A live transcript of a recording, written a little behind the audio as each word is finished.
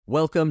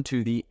Welcome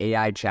to the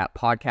AI Chat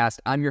podcast.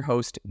 I'm your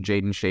host,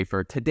 Jaden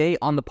Schaefer. Today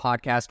on the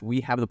podcast,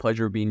 we have the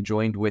pleasure of being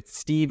joined with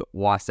Steve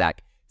Wasick.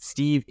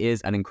 Steve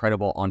is an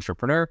incredible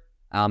entrepreneur,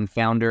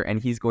 founder,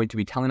 and he's going to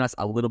be telling us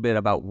a little bit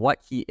about what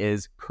he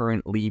is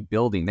currently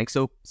building. Thanks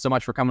so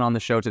much for coming on the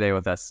show today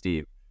with us,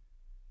 Steve.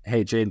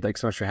 Hey, Jaden,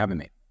 thanks so much for having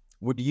me.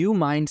 Would you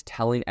mind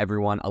telling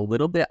everyone a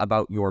little bit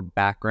about your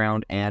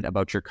background and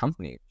about your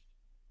company?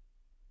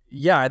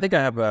 Yeah, I think I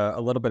have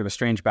a little bit of a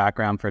strange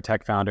background for a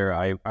tech founder.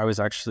 I was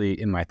actually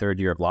in my third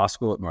year of law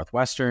school at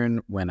Northwestern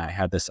when I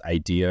had this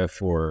idea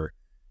for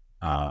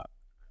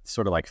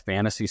sort of like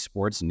fantasy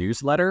sports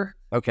newsletter,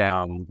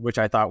 which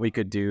I thought we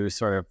could do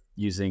sort of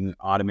using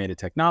automated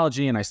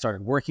technology. And I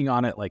started working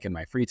on it like in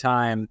my free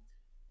time.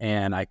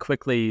 And I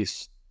quickly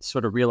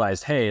sort of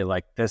realized, hey,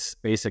 like this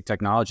basic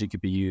technology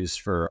could be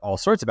used for all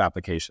sorts of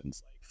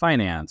applications like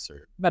finance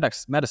or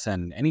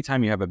medicine.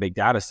 Anytime you have a big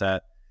data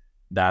set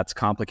that's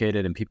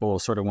complicated and people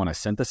sort of want a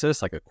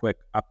synthesis, like a quick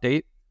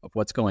update of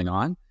what's going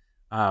on,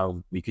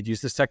 we could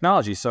use this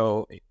technology.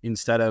 So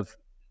instead of,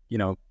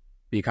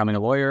 becoming a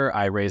lawyer,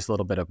 I raised a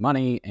little bit of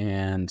money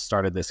and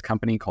started this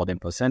company called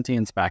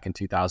infoSentience's back in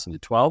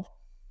 2012.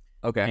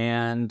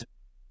 And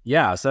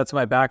yeah, so that's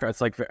my background.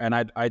 It's like, and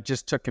I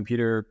just took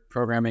computer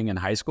programming in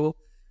high school,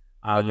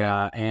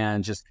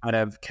 and just kind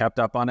of kept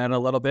up on it a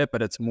little bit,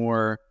 but it's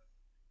more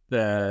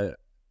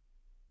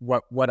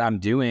what I'm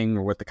doing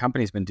or what the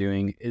company's been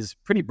doing is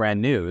pretty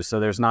brand new. So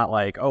there's not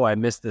like, oh, I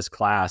missed this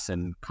class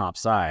in comp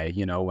sci,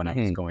 when I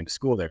was going to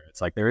school there. It's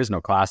like, there is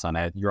no class on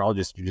it. You're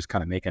just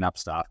kind of making up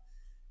stuff.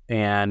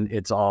 And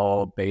it's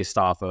all based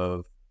off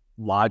of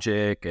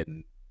logic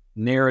and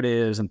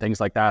narratives and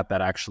things like that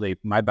actually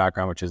my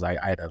background, which is I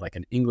had like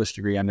an English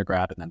degree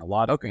undergrad and then a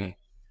law degree.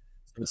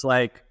 So it's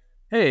like,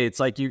 hey, it's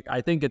like I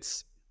think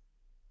it's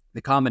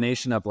the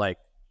combination of like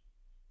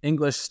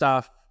English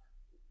stuff,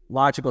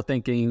 logical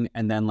thinking,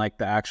 and then like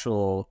the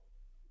actual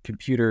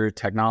computer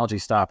technology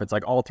stuff. It's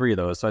like all three of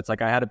those. So it's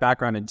like I had a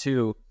background in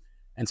two,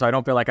 and so I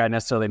don't feel like I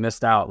necessarily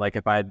missed out. Like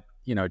if I'd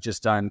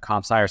just done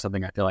comp sci or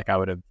something, I feel like I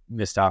would have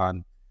missed out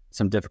on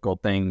some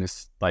difficult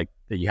things like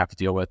that you have to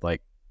deal with,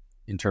 like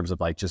in terms of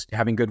like just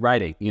having good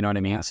writing. You know what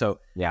I mean? So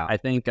yeah, I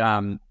think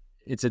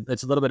it's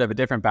a little bit of a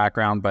different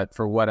background, but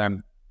for what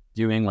I'm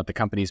doing, what the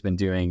company's been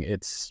doing,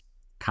 it's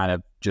kind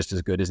of just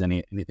as good as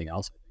anything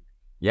else.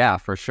 Yeah,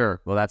 for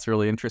sure. Well, that's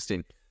really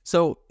interesting.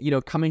 So,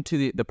 coming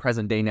to the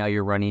present day now,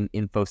 you're running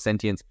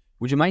infoSentience.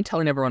 Would you mind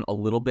telling everyone a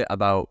little bit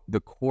about the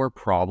core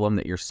problem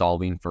that you're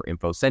solving for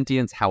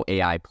infoSentience, how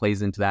AI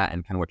plays into that,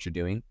 and kind of what you're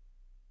doing?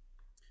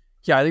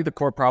 Yeah, I think the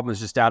core problem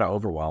is just data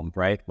overwhelm,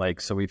 right?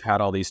 Like, so we've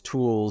had all these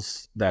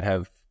tools that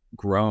have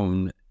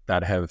grown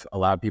that have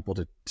allowed people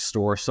to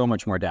store so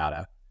much more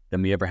data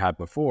than we ever had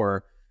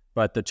before,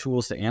 but the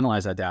tools to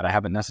analyze that data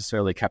haven't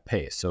necessarily kept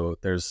pace. So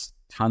there's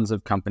tons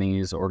of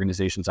companies,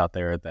 organizations out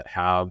there that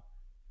have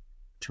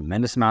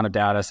tremendous amount of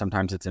data.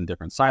 Sometimes it's in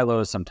different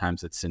silos,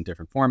 sometimes it's in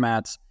different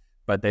formats,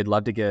 but they'd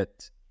love to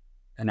get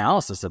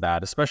analysis of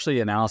that, especially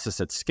analysis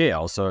at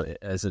scale. So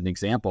as an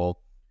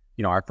example,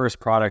 our first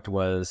product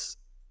was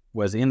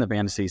in the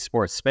fantasy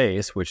sports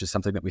space, which is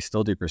something that we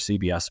still do for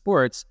CBS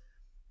Sports.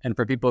 And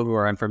for people who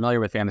are unfamiliar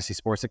with fantasy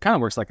sports, it kind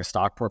of works like a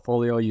stock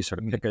portfolio. You sort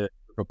of pick a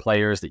group of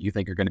players that you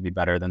think are going to be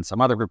better than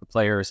some other group of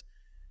players,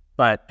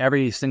 but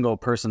every single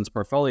person's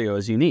portfolio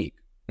is unique,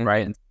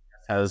 right? And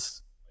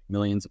has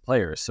millions of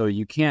players. So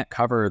you can't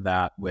cover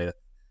that with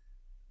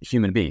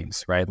human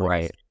beings, right?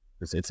 Right.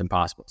 It's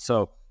impossible.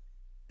 So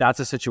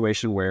that's a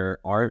situation where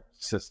our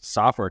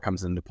software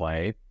comes into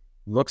play,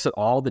 looks at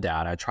all the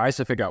data, tries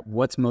to figure out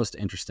what's most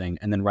interesting,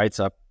 and then writes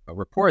up a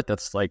report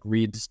that's like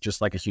reads just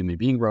like a human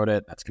being wrote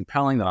it, that's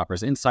compelling, that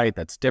offers insight,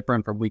 that's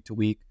different from week to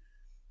week.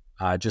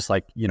 Just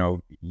like,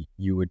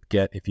 you would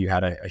get if you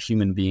had a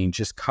human being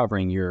just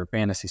covering your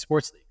fantasy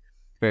sports league.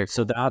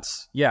 So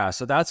that's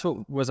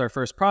what was our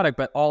first product,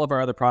 but all of our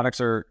other products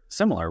are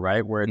similar,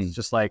 right? Where it's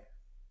just like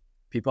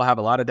people have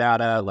a lot of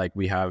data. Like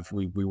we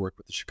work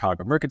with the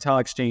Chicago Mercantile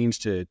Exchange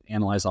to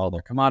analyze all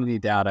their commodity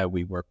data.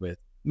 We work with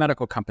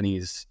medical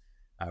companies,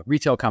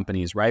 retail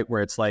companies, right?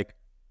 Where it's like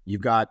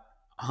you've got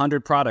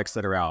 100 products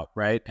that are out,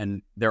 right?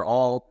 And they're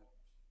all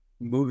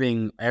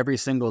moving every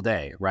single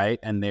day, right?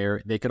 And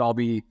they could all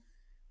be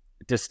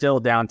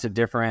distilled down to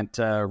different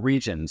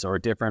regions or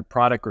different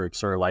product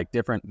groups or like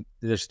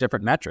there's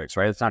different metrics,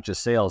 right? It's not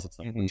just sales, it's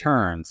like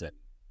returns and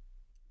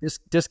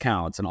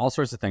discounts and all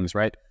sorts of things,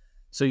 right?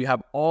 So you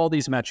have all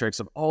these metrics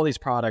of all these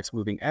products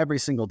moving every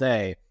single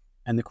day.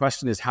 And the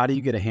question is, how do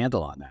you get a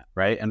handle on that,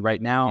 right? And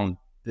right now,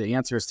 the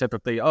answer is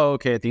typically,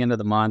 at the end of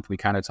the month, we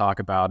kind of talk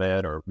about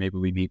it, or maybe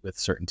we meet with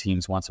certain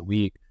teams once a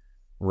week.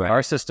 Right.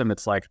 Our system,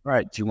 it's like, all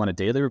right, do you want a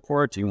daily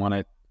report? Do you want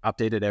to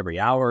update it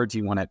every hour? Do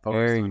you want it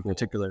focused on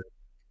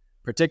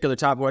particular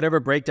topic, whatever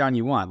breakdown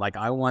you want? Like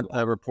I want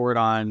a report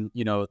on,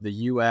 the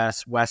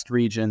US West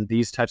region,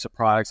 these types of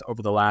products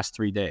over the last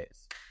 3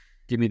 days.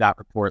 Give me that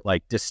report,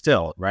 like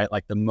distilled, right?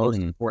 Like the most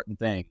important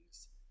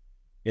things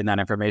in that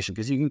information.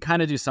 Because you can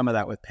kind of do some of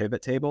that with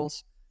pivot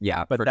tables.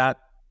 Yeah. But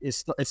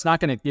it's not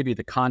going to give you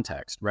the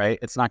context, right?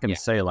 It's not going to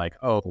say like,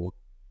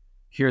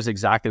 here's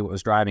exactly what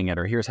was driving it,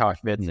 or here's how it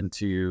fits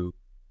into,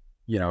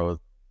 you know,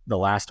 the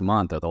last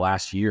month or the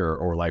last year,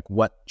 or like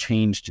what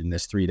changed in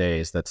this 3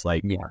 days that's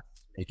like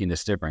making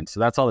this difference. So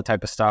that's all the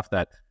type of stuff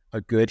that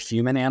a good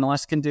human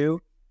analyst can do.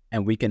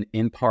 And we can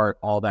impart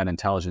all that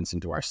intelligence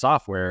into our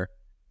software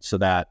so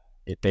that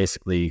it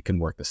basically can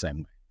work the same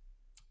way.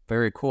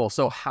 Very cool.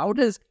 So how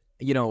does,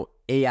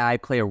 AI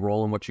play a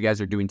role in what you guys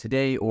are doing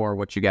today or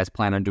what you guys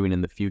plan on doing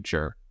in the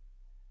future?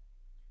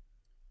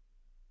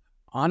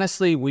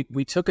 Honestly,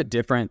 we took a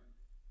different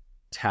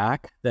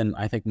tack than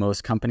I think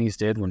most companies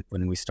did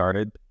when we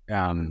started.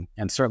 And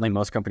certainly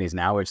most companies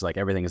now, which like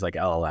everything is like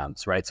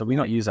LLMs, right? So we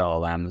don't use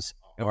LLMs.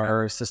 Okay.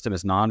 Our system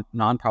is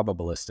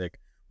non-probabilistic.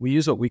 We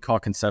use what we call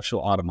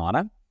conceptual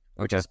automata,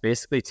 which is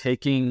basically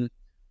taking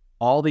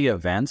all the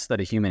events that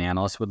a human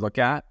analyst would look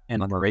at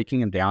and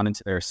breaking them down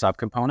into their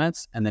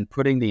subcomponents, and then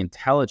putting the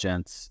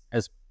intelligence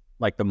as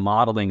like the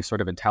modeling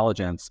sort of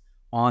intelligence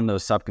on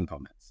those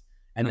subcomponents.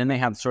 And then they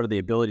have sort of the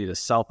ability to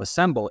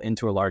self-assemble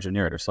into a larger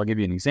narrative. So I'll give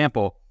you an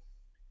example.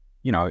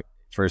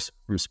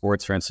 From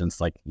sports, for instance,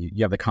 like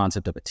you have the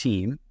concept of a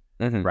team,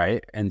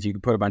 right? And you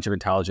can put a bunch of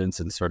intelligence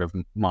and sort of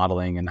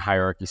modeling and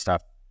hierarchy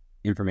stuff,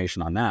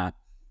 information on that.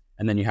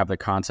 And then you have the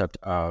concept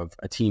of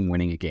a team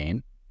winning a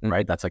game,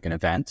 right? That's like an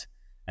event.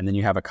 And then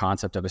you have a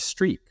concept of a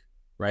streak,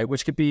 right?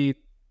 Which could be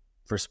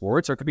for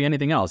sports or it could be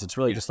anything else. It's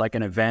really just like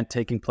an event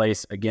taking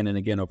place again and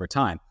again over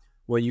time.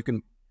 Well, you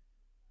can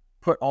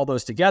put all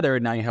those together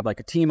and now you have like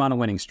a team on a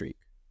winning streak,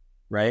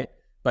 right?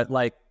 But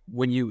like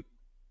when you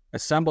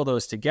assemble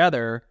those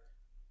together,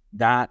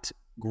 that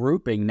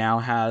grouping now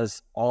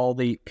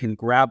can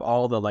grab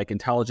all the like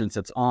intelligence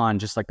that's on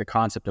just like the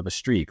concept of a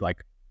streak.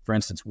 Like for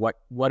instance, what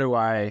do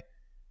I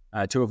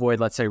to avoid,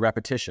 let's say,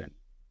 repetition,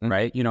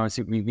 right?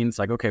 It means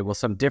like, okay, well,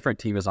 some different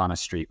team is on a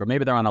streak, or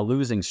maybe they're on a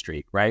losing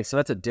streak, right? So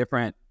that's a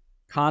different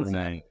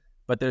concept,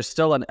 but there's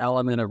still an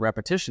element of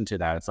repetition to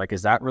that. It's like,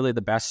 is that really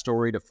the best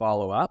story to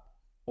follow up?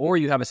 Or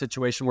you have a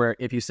situation where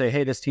if you say,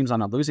 hey, this team's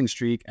on a losing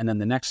streak, and then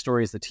the next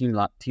story is the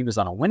team is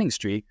on a winning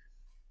streak,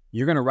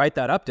 you're going to write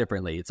that up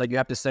differently. It's like you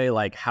have to say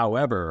like,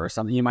 however, or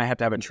something. You might have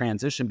to have a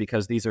transition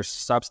because these are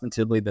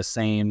substantively the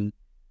same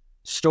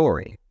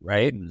story,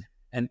 right?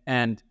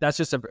 And that's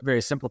just a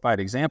very simplified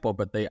example,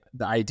 but the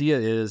idea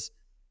is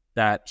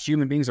that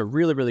human beings are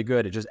really, really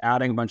good at just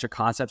adding a bunch of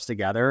concepts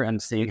together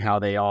and seeing how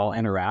they all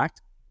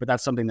interact. But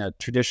that's something that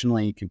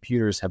traditionally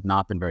computers have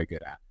not been very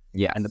good at.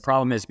 Yeah. And the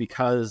problem is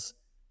because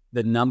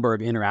the number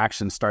of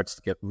interactions starts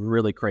to get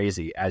really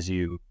crazy as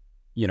you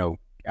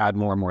add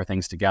more and more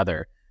things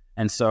together.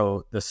 And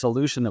so the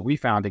solution that we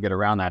found to get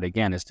around that,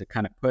 again, is to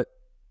kind of put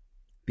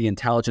the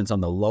intelligence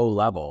on the low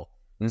level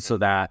so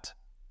that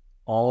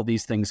all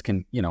these things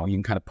can, you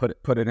can kind of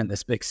put it in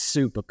this big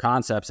soup of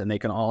concepts, and they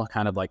can all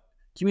kind of like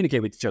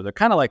communicate with each other,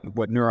 kind of like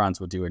what neurons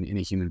would do in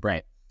a human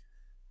brain.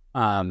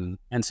 And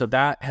so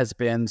that has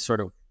been sort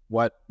of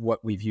what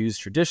we've used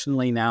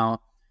traditionally.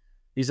 Now,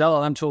 these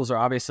LLM tools are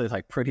obviously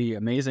like pretty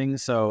amazing.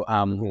 So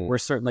we're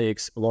certainly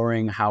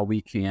exploring how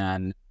we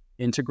can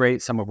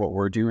integrate some of what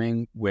we're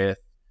doing with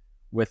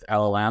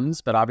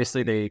LLMs, but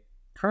obviously they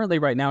currently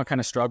right now kind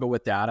of struggle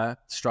with data,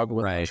 struggle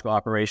with logical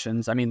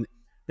operations. I mean,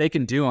 they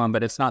can do them,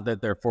 but it's not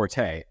that they're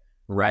forte,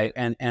 right?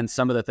 And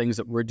some of the things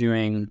that we're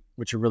doing,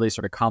 which are really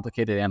sort of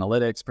complicated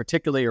analytics,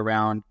 particularly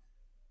around,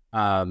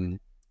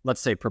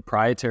 let's say,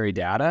 proprietary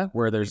data,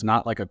 where there's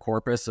not like a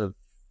corpus of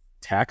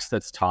text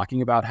that's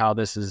talking about how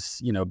this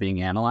is,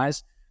 being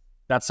analyzed.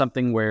 That's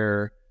something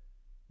where,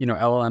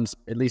 LLMs,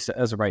 at least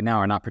as of right now,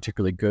 are not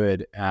particularly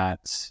good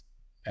at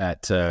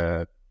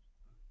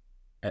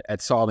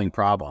solving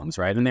problems,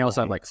 right? And they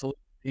also have like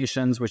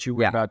solutions, which you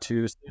worry about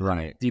too,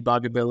 right?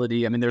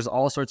 Debuggability. I mean, there's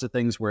all sorts of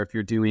things where if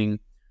you're doing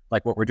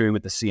like what we're doing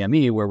with the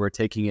CME, where we're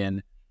taking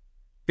in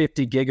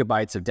 50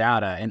 gigabytes of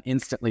data and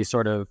instantly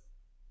sort of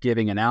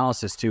giving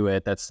analysis to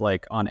it that's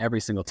like on every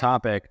single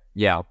topic.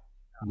 Yeah.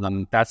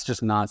 That's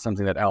just not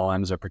something that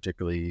LLMs are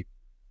particularly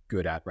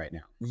good at right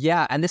now.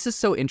 Yeah, and this is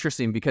so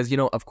interesting because,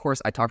 of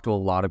course, I talk to a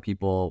lot of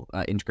people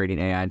integrating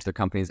AI into their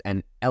companies,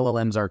 and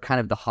LLMs are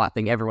kind of the hot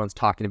thing everyone's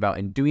talking about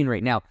and doing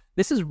right now.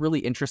 This is really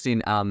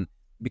interesting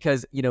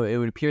because, it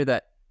would appear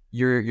that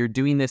you're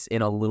doing this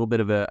in a little bit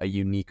of a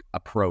unique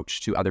approach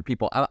to other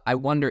people. I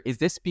wonder, is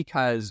this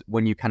because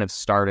when you kind of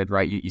started,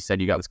 right, you said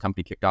you got this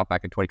company kicked off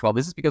back in 2012.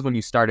 This is because when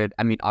you started,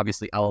 I mean,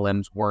 obviously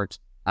LLMs weren't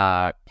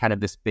kind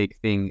of this big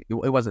thing. It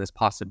wasn't this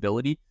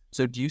possibility.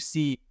 So do you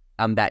see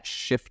that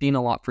shifting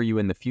a lot for you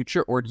in the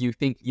future? Or do you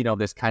think,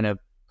 this kind of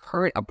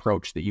current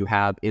approach that you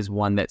have is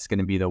one that's going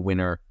to be the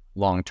winner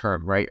long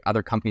term, right?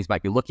 Other companies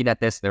might be looking at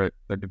this. They're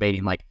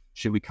debating like,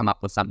 should we come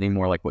up with something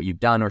more like what you've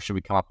done, or should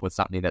we come up with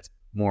something that's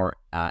more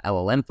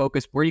LLM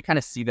focused? Where do you kind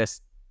of see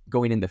this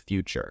going in the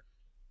future?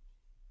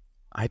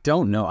 I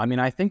don't know. I mean,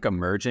 I think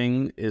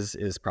emerging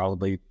is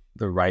probably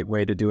the right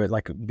way to do it,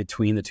 like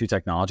between the two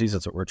technologies.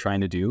 That's what we're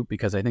trying to do,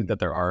 because I think that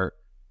there are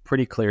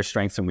pretty clear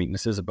strengths and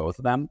weaknesses of both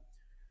of them.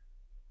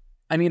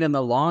 I mean, in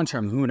the long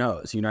term, who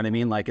knows? You know what I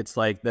mean? Like, it's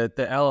like the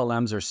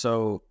LLMs are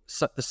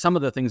some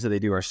of the things that they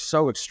do are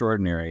so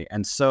extraordinary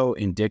and so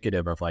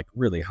indicative of like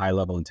really high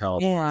level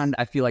intelligence. And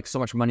I feel like so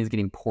much money is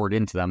getting poured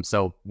into them.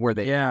 So where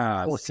they,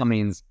 Yeah. well, some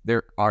means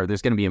there's going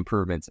to be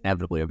improvements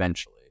inevitably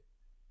eventually.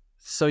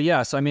 So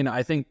yeah. So I mean,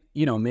 I think,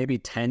 you know, maybe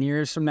 10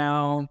 years from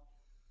now,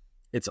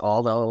 it's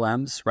all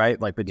LLMs,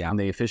 right? Like between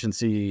the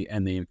efficiency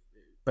and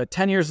but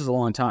 10 years is a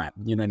long time.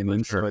 You know what I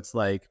mean? Sure. So it's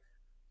like,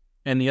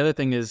 and the other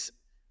thing is,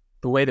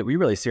 the way that we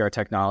really see our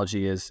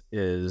technology is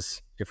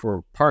if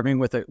we're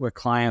partnering with a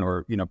client,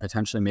 or, you know,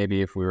 potentially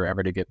maybe if we were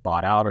ever to get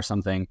bought out or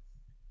something,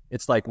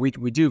 it's like we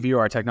do view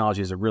our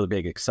technology as a really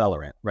big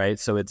accelerant, right?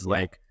 So it's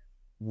like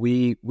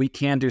we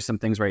can do some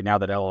things right now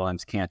that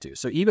LLMs can't do.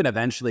 So even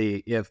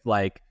eventually, if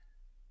like,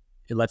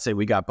 let's say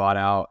we got bought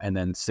out and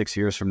then 6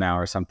 years from now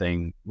or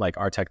something, like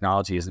our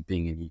technology isn't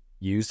being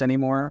used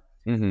anymore,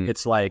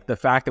 it's like the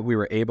fact that we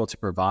were able to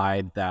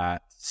provide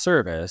that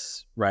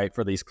service, right,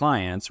 for these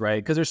clients,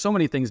 right? Because there's so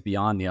many things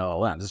beyond the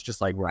LLMs. It's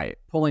just like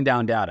pulling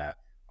down data.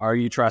 Are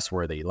you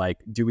trustworthy? Like,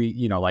 do we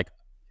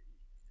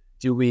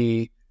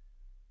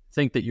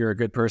think that you're a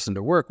good person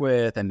to work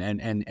with?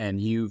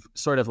 And you've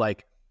sort of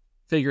like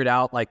figured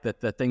out like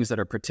the things that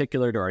are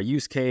particular to our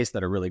use case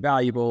that are really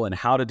valuable and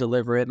how to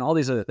deliver it, and all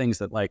these other things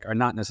that like are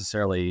not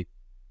necessarily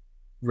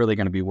really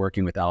going to be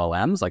working with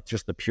LLMs. Like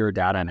just the pure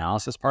data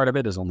analysis part of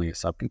it is only a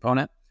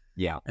subcomponent.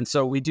 Yeah. And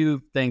so we do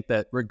think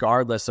that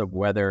regardless of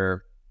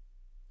whether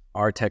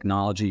our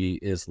technology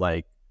is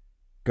like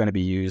going to be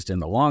used in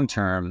the long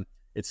term,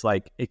 it's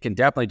like it can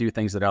definitely do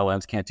things that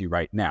LLMs can't do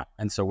right now.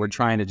 And so we're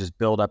trying to just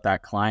build up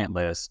that client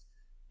list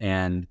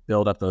and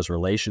build up those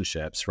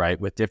relationships,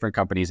 right, with different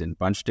companies in a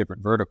bunch of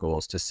different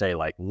verticals to say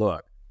like,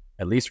 look,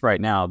 at least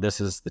right now, this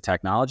is the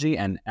technology.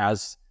 And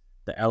as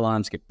the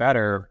LLMs get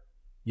better,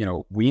 you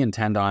know, we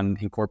intend on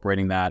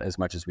incorporating that as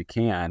much as we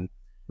can.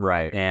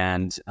 Right.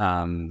 And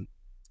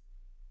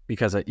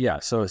because,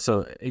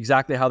 so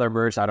exactly how they're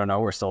merged, I don't know.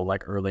 We're still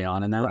like early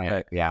on in that.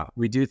 Right. But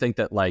we do think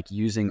that like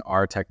using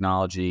our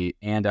technology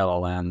and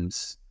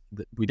LLMs,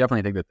 we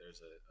definitely think that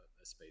there's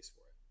a space for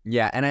it.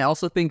 Yeah, and I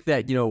also think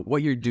that, you know,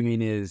 what you're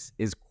doing is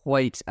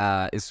quite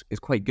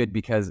good,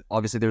 because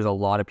obviously there's a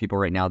lot of people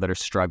right now that are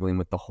struggling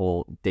with the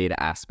whole data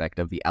aspect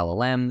of the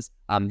LLMs.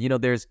 You know,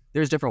 there's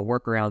different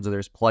workarounds, or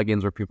there's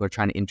plugins where people are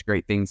trying to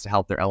integrate things to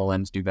help their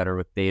LLMs do better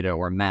with data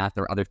or math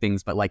or other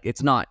things, but like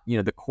it's not, you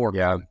know, the core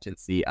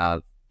competency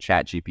of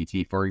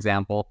ChatGPT, for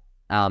example.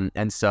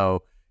 And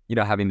so, you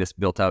know, having this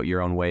built out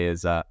your own way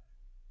is a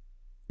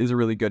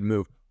really good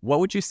move. What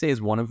would you say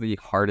is one of the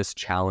hardest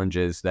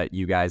challenges that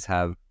you guys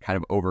have kind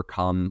of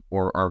overcome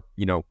or are,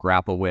 you know,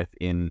 grapple with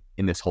in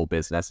this whole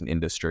business and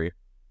industry?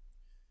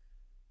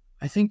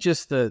 I think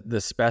just the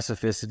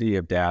specificity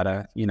of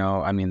data. You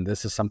know, I mean,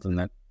 this is something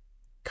that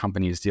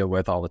companies deal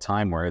with all the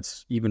time, where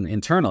it's even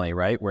internally,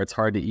 right, where it's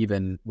hard to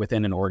even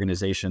within an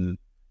organization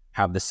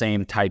have the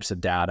same types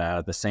of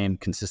data, the same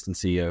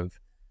consistency of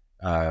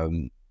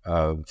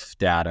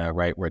data,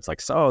 right? Where it's like,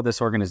 so this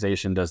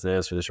organization does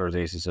this, or this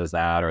organization does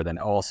that, or then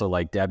also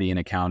like Debbie in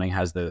accounting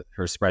has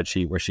her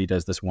spreadsheet where she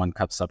does this one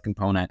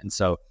subcomponent. And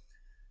so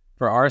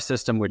for our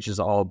system, which is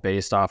all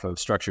based off of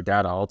structured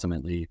data,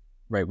 ultimately,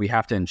 right, we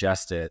have to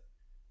ingest it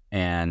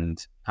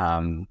and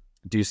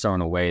do so in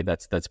a way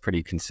that's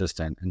pretty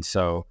consistent. And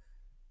so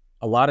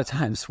a lot of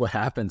times what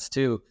happens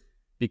too,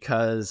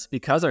 because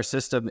our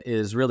system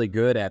is really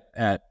good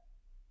at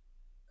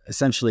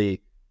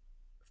essentially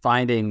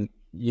finding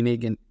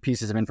unique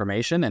pieces of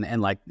information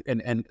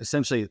and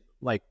essentially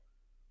like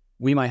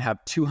we might have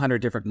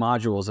 200 different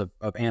modules of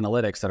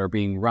analytics that are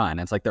being run.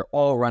 It's like they're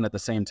all run at the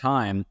same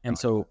time. And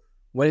so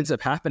what ends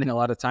up happening a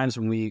lot of times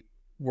when we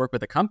work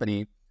with a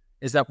company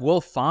is that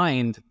we'll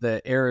find the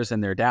errors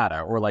in their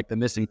data or like the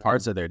missing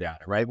parts of their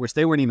data, right? Which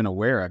they weren't even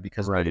aware of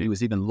because nobody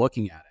was even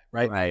looking at it,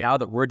 right? Now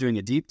that we're doing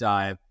a deep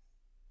dive,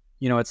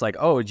 you know, it's like,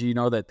 oh, do you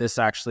know that this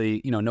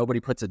actually, you know, nobody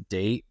puts a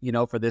date, you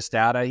know, for this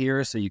data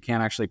here. So you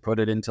can't actually put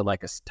it into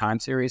like a time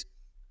series.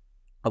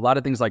 A lot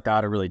of things like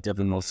that are really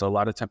difficult. So a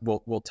lot of times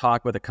we'll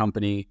talk with a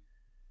company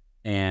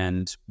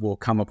and we'll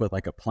come up with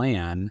like a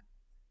plan.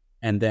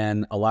 And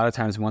then a lot of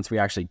times once we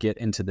actually get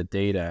into the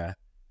data,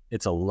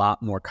 it's a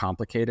lot more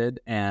complicated.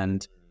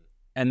 And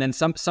then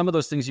some of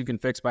those things you can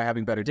fix by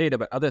having better data,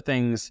 but other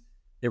things,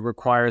 it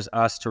requires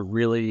us to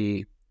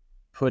really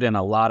put in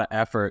a lot of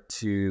effort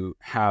to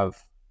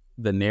have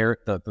the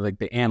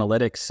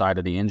analytics side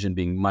of the engine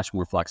being much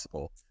more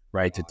flexible,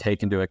 right? To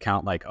take into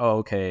account like, oh,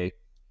 okay,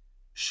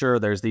 sure,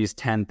 there's these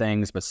 10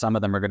 things, but some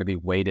of them are going to be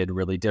weighted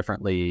really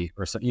differently,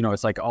 or so, you know,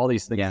 it's like all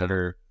these things that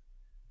are,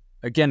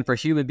 again, for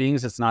human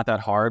beings, it's not that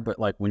hard, but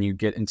like when you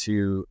get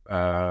into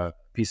a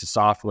piece of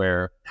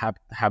software,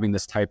 having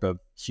this type of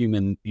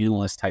human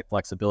analyst type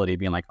flexibility,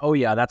 being like, oh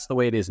yeah, that's the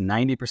way it is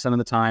 90% of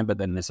the time, but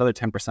then this other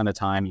 10% of the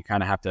time, you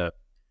kind of have to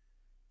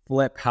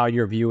flip how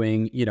you're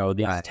viewing, you know,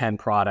 these 10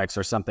 products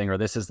or something, or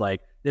this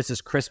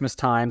is Christmas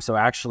time. So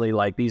actually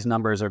like these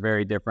numbers are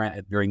very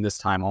different during this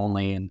time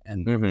only.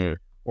 And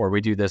or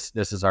we do this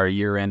is our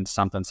year end,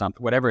 something,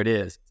 whatever it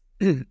is.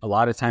 a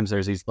lot of times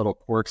there's these little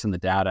quirks in the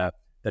data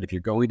that if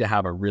you're going to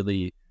have a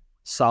really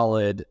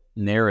solid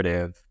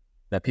narrative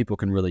that people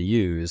can really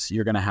use,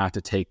 you're going to have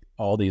to take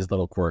all these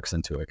little quirks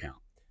into account.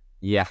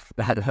 Yeah,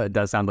 that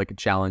does sound like a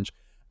challenge.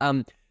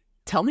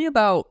 Tell me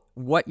about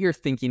what your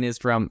thinking is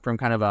from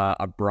kind of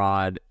a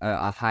broad,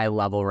 a high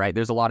level, right?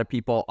 There's a lot of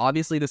people.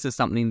 Obviously, this is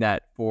something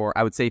that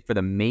I would say for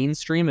the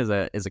mainstream is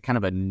a kind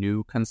of a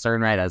new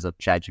concern, right? As of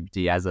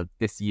ChatGPT, as of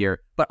this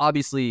year, but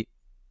obviously,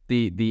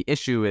 the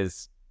issue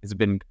has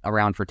been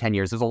around for 10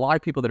 years. There's a lot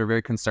of people that are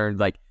very concerned,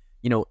 like,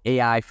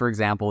 AI, for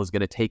example, is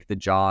going to take the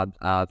job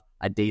of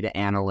a data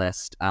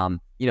analyst.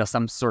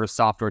 Some sort of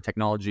software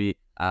technology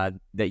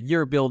that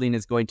you're building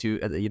is going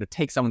to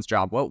take someone's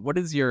job.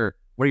 What's your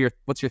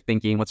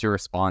thinking? What's your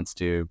response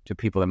to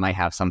people that might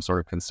have some sort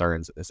of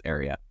concerns in this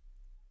area?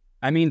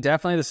 I mean,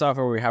 definitely the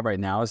software we have right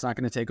now is not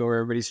going to take over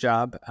everybody's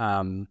job.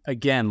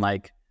 Again,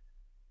 like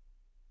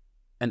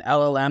an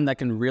LLM that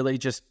can really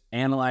just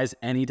analyze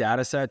any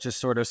data set just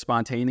sort of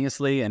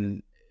spontaneously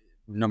and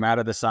no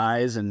matter the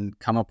size and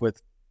come up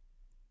with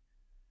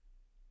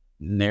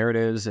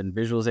narratives and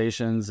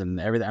visualizations and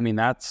everything. I mean,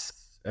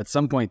 that's at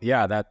some point,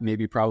 yeah, that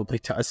maybe probably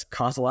does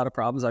cause a lot of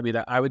problems. I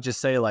mean, I would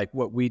just say like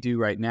what we do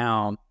right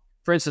now,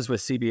 for instance,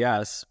 with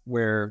CBS,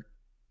 where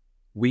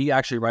we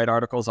actually write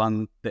articles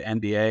on the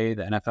NBA,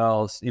 the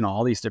NFLs,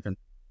 all these different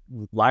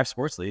live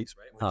sports leagues,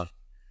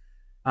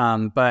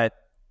 right? But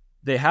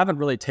they haven't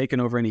really taken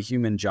over any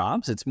human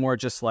jobs. It's more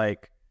just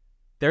like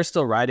they're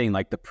still writing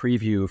like the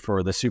preview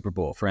for the Super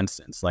Bowl, for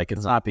instance. Like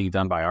it's not being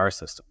done by our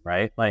system,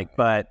 right? Like,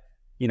 but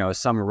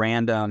some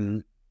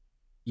random,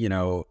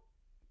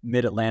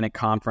 Mid-Atlantic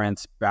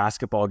Conference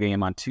basketball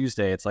game on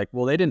Tuesday, it's like,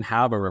 well, they didn't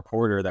have a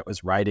reporter that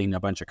was writing a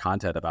bunch of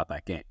content about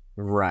that game.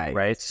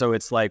 Right. So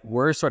it's like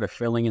we're sort of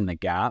filling in the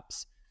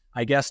gaps.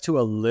 I guess to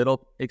a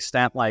little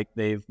extent, like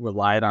they've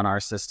relied on our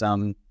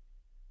system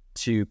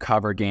to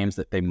cover games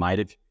that they might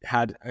have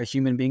had a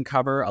human being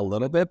cover a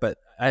little bit. But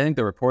I think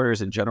the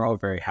reporters in general are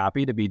very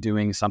happy to be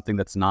doing something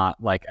that's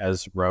not like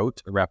as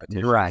rote or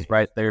repetitious.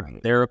 Right.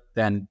 They're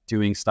then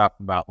doing stuff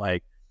about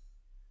like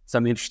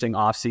some interesting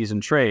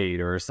off-season trade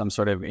or some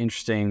sort of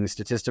interesting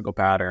statistical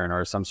pattern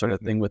or some sort of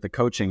thing with the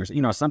coaching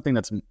or something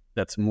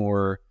that's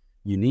more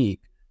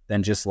unique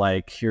than just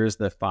like, here's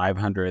the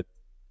 500th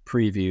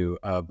preview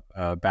of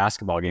a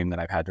basketball game that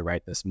I've had to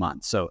write this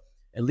month. So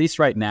at least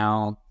right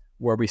now,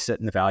 where we sit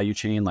in the value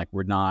chain, like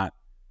we're not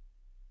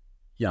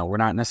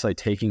necessarily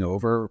taking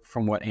over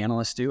from what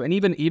analysts do. And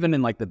even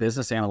in like the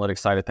business analytics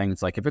side of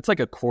things, like if it's like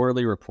a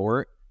quarterly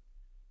report,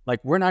 like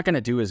we're not going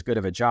to do as good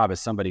of a job as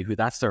somebody who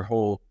that's their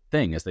whole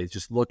thing is they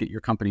just look at your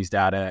company's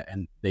data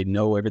and they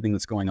know everything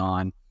that's going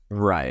on.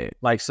 Right.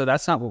 Like, so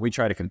that's not what we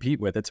try to compete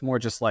with. It's more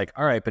just like,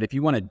 all right, but if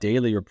you want a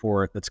daily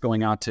report that's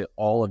going out to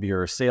all of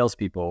your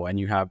salespeople and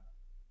you have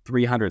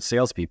 300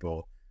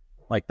 salespeople,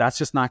 like that's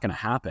just not going to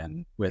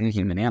happen with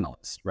human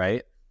analysts,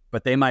 right?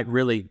 But they might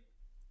really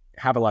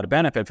have a lot of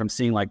benefit from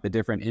seeing like the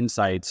different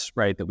insights,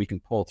 right, that we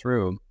can pull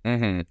through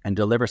and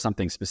deliver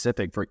something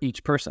specific for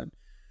each person,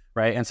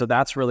 right? And so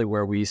that's really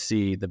where we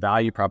see the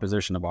value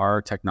proposition of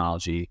our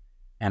technology.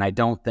 And I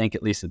don't think,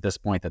 at least at this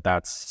point, that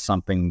that's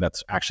something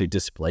that's actually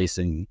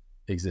displacing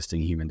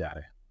existing human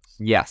data.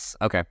 Yes.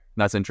 Okay.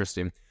 That's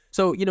interesting.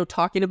 So,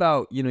 talking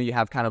about, you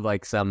have kind of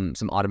like some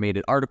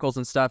automated articles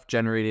and stuff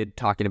generated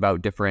talking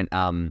about different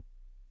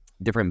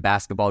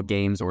basketball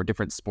games or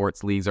different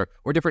sports leagues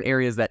or different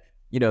areas that,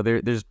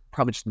 there's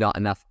probably just not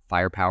enough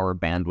firepower or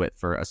bandwidth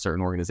for a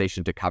certain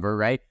organization to cover,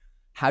 right?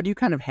 How do you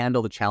kind of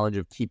handle the challenge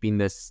of keeping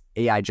this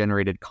AI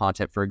generated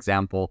content, for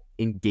example,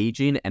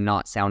 engaging and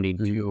not sounding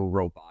too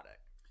robotic?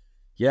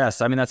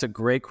 Yes, I mean, that's a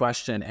great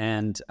question.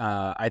 And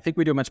I think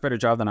we do a much better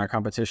job than our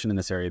competition in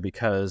this area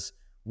because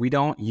we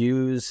don't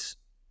use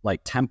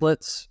like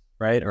templates,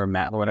 right? Or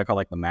what I call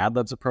like the Mad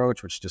Libs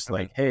approach, which is just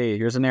like, hey,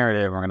 here's a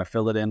narrative. We're going to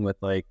fill it in with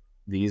like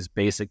these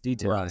basic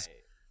details. Right.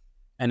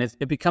 And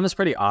it becomes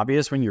pretty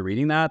obvious when you're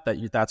reading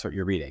that's what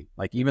you're reading.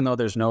 Like, even though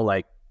there's no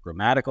like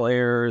grammatical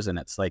errors and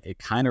it's like, it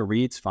kind of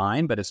reads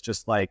fine, but it's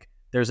just like,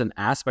 there's an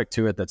aspect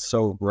to it that's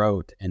so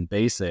rote and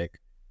basic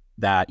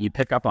that you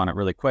pick up on it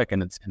really quick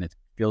and it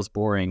feels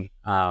boring.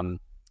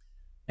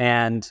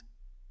 And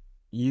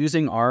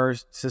using our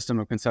system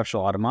of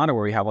conceptual automata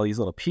where we have all these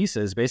little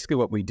pieces, basically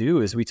what we do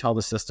is we tell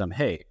the system,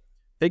 hey,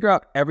 figure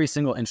out every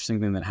single interesting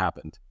thing that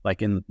happened,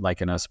 like in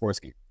a sports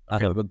game.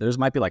 Okay, there's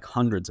might be like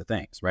hundreds of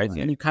things, right?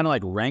 And you kind of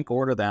like rank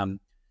order them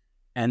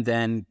and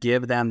then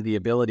give them the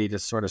ability to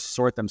sort of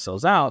sort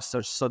themselves out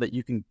so that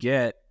you can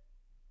get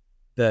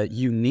the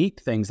unique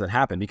things that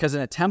happen. Because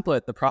in a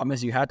template, the problem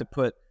is you had to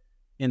put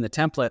in the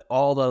template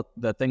all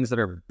the things that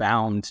are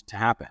bound to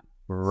happen.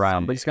 Right.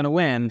 Somebody's going to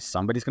win,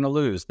 somebody's going to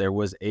lose. There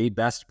was a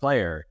best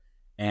player,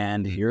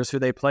 and here's who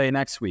they play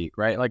next week,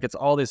 right? Like it's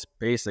all this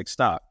basic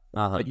stuff.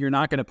 But you're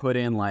not going to put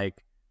in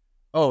like,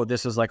 oh,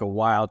 this is like a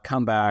wild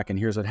comeback, and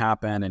here's what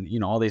happened,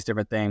 and all these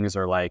different things,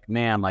 or like,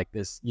 man, like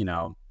this,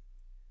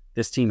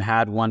 this team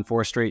had won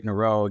 4 straight in a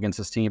row against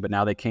this team, but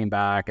now they came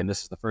back, and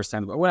this is the first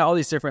time. Well, all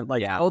these different,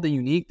 all the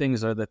unique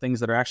things are the things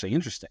that are actually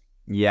interesting.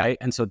 Yeah. Right?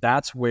 And so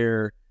that's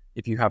where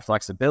if you have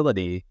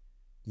flexibility,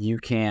 you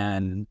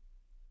can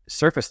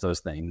surface those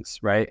things,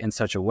 right, in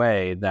such a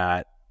way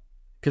that,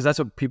 because that's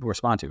what people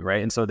respond to,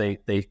 right? And so they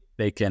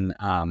can,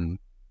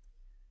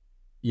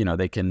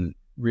 they can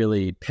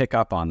really pick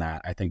up on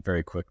that, I think,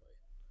 very quickly.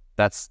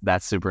 That's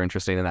super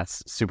interesting, and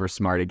that's super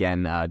smart.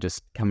 Again,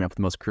 just coming up with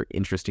the most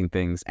interesting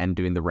things and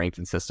doing the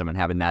ranking system and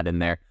having that in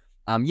there.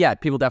 Yeah,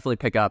 people definitely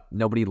pick up.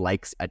 Nobody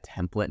likes a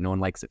template. No one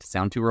likes it to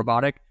sound too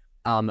robotic.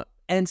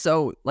 And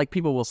so like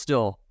people will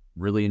still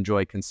really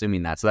enjoy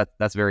consuming that. So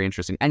that's very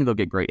interesting, and they'll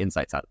get great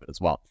insights out of it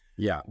as well.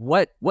 Yeah.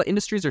 What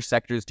industries or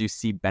sectors do you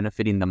see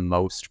benefiting the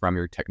most from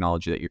your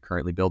technology that you're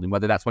currently building,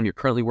 whether that's one you're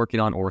currently working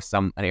on or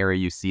an area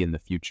you see in the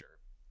future?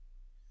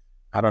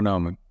 I don't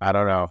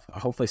know.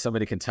 Hopefully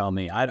somebody can tell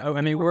me.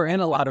 I mean, we're in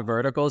a lot of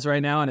verticals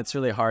right now, and it's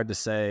really hard to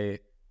say.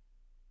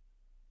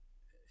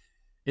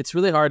 It's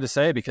really hard to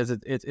say because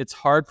it's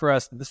hard for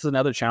us. This is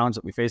another challenge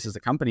that we face as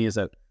a company, is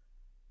that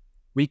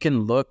we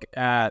can look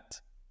at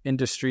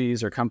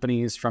industries or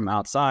companies from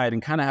outside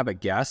and kind of have a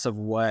guess of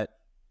what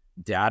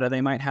data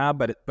they might have,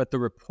 but the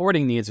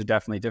reporting needs are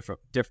definitely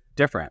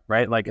different,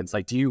 right? Like, it's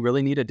like, do you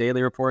really need a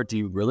daily report? Do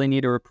you really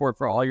need a report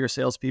for all your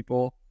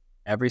salespeople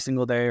every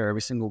single day or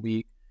every single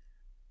week?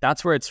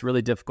 That's where it's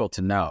really difficult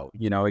to know,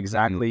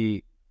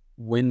 exactly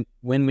when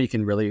we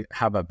can really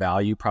have a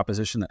value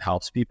proposition that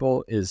helps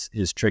people is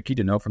tricky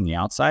to know from the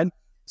outside.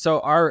 So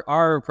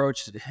our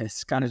approach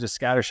is kind of just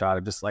scattershot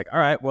of just like, all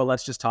right, well,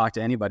 let's just talk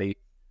to anybody.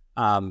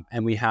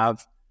 And we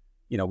have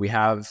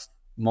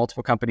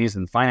multiple companies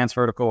in the finance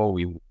vertical.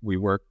 We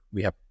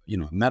have,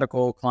 a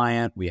medical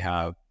client, we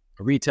have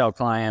a retail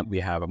client, we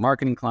have a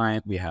marketing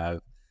client, we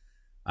have,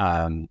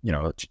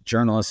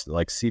 journalists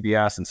like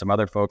CBS and some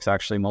other folks,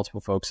 actually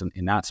multiple folks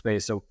in that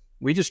space. So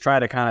we just try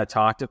to kind of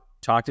talk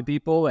to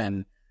people,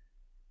 and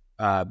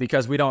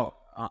because we don't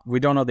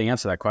know the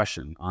answer to that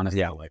question,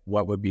 honestly. Like,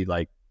 what would be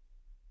like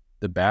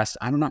the best?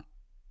 I don't know.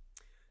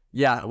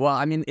 Yeah, well,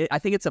 I mean, I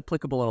think it's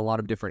applicable in a lot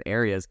of different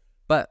areas,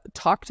 but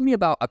talk to me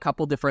about a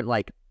couple different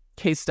like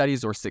case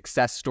studies or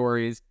success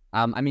stories.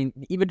 I mean,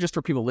 even just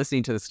for people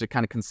listening to this to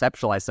kind of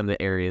conceptualize some of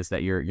the areas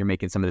that you're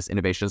making some of this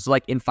innovation. So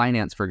like in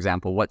finance, for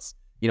example, what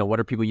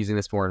are people using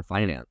this for in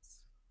finance?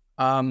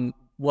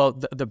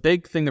 Well, the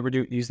big thing that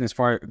we're using this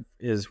for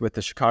is with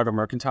the Chicago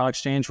Mercantile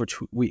Exchange, which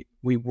we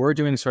were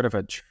doing sort of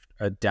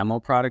a demo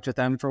product with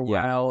them for a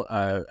while,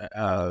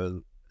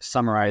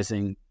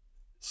 summarizing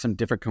some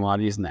different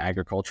commodities in the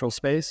agricultural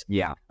space.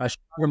 Yeah.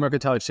 Chicago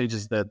Mercantile Exchange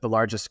is the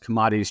largest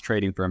commodities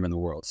trading firm in the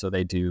world. So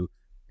they do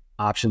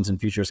options and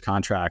futures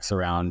contracts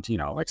around,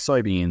 like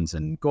soybeans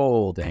and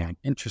gold and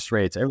interest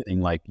rates,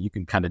 everything. Like, you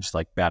can kind of just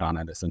like bet on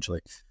it,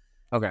 essentially.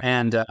 Okay.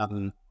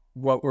 And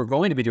what we're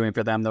going to be doing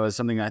for them, though, is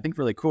something that I think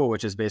really cool,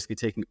 which is basically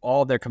taking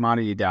all their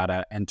commodity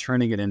data and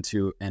turning it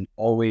into an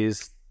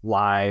always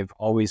live,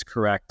 always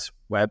correct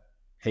web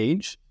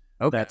page.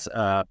 Okay.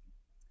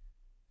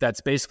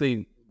 That's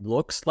basically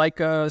looks like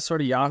a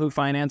sort of Yahoo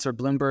Finance or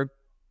Bloomberg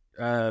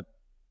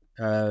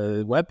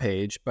web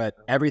page, but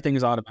everything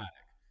is automatic.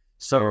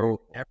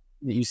 So everything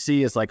that you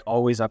see is like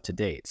always up to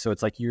date. So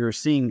it's like you're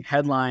seeing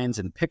headlines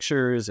and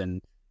pictures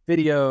and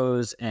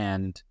videos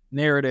and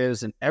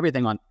narratives and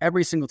everything on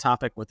every single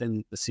topic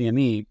within the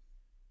CME,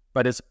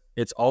 but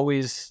it's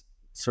always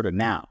sort of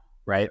now,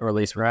 right? Or at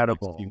least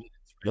incredible.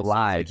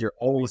 Live. Like you're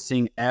always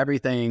seeing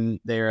everything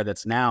there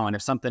that's now. And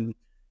if something,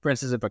 for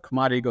instance, if a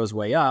commodity goes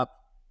way up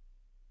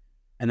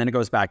and then it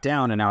goes back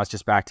down and now it's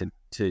just back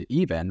to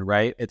even,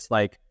 right? It's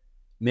like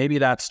maybe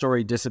that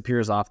story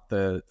disappears off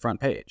the front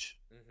page,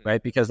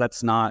 right? Because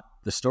that's not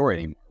the story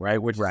anymore, right?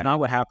 Which is not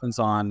what happens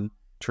on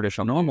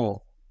traditional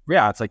normal.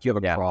 Yeah, it's like you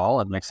have a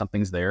crawl and like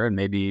something's there, and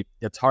maybe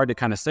it's hard to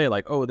kind of say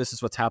like, oh, this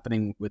is what's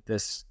happening with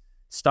this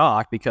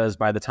stock, because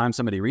by the time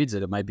somebody reads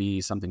it, it might be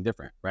something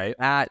different, right?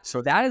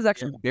 So that is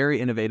actually very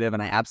innovative,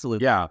 and I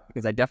absolutely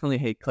because I definitely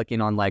hate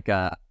clicking on like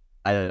an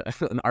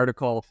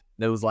article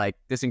that was like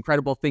this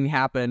incredible thing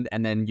happened,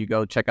 and then you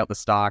go check out the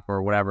stock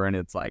or whatever, and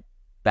it's like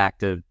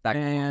back.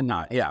 And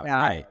not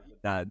right.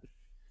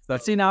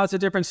 See, now it's a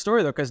different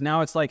story, though, because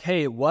now it's like,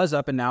 hey, it was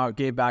up and now it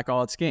gave back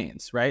all its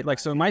gains, right? Like,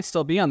 so it might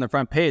still be on the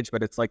front page,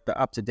 but it's like the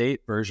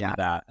up-to-date version of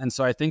that. And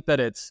so I think that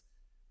it's,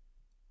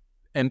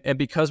 and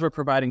because we're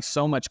providing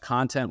so much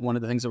content, one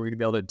of the things that we're going to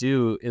be able to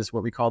do is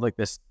what we call like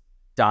this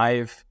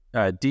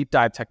deep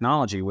dive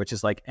technology, which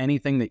is like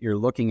anything that you're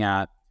looking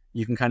at,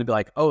 you can kind of be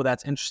like, oh,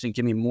 that's interesting.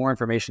 Give me more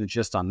information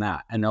just on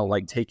that. And they'll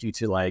like take you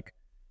to like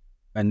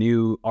a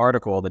new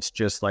article that's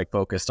just like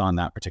focused on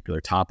that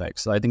particular topic.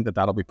 So I think that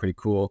that'll be pretty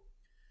cool.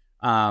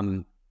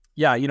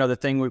 The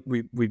thing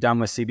we've done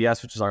with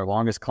CBS, which is our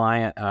longest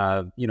client,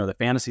 the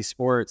fantasy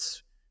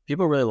sports,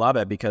 people really love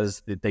it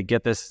because they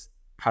get this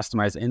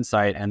customized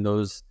insight, and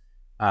those,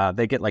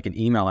 they get like an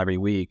email every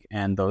week,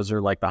 and those are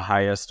like the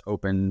highest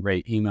open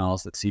rate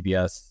emails that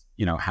CBS,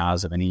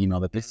 has of any email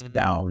that they send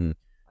out.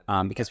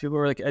 Because people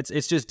are like,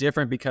 it's just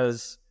different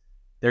because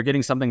they're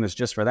getting something that's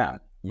just for that,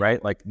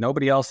 right? Like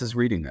nobody else is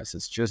reading this.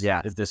 It's just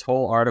it's this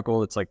whole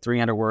article. It's like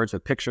 300 words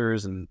with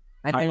pictures and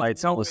And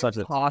highlights all the such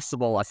that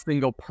possible a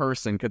single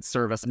person could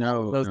service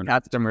all those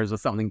customers with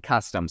something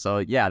custom. So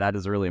yeah, that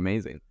is really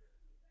amazing.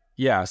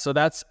 Yeah, so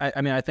that's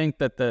I mean I think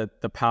that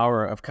the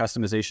power of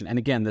customization, and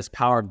again this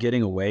power of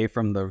getting away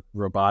from the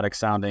robotic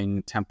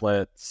sounding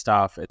template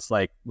stuff. It's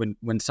like when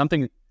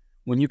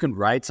you can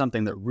write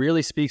something that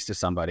really speaks to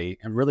somebody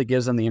and really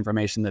gives them the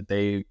information that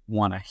they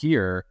want to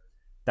hear,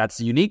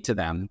 that's unique to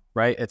them,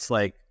 right? It's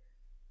like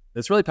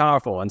it's really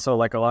powerful, and so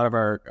like a lot of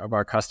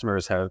our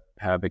customers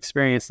have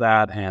experienced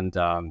that,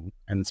 and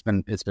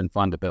it's been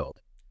fun to build.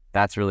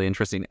 That's really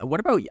interesting.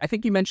 What about, I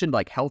think you mentioned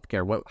like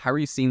healthcare. How are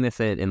you seeing this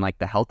in like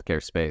the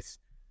healthcare space?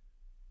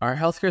 Our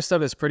healthcare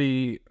stuff is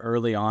pretty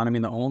early on. I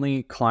mean, the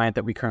only client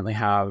that we currently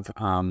have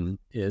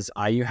is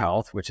IU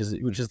Health, which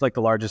is like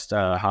the largest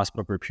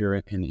hospital group here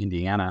in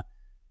Indiana.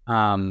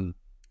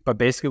 But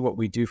basically, what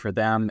we do for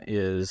them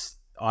is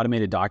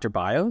automated doctor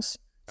bios.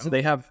 So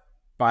they have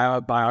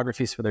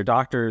biographies for their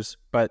doctors,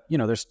 but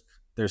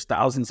there's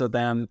thousands of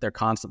them. They're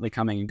constantly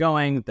coming and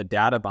going. The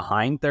data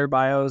behind their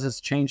bios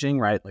is changing,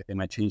 right? Like they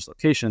might change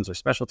locations or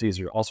specialties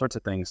or all sorts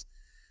of things.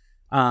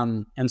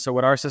 And so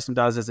what our system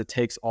does is it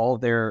takes all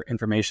of their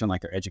information,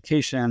 like their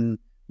education,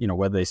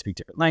 whether they speak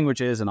different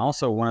languages. And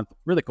also one of the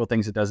really cool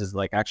things it does is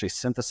like actually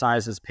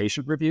synthesizes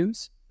patient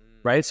reviews,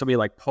 right? So we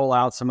like pull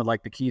out some of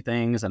like the key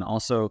things and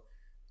also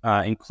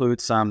include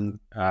some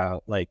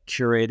like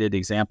curated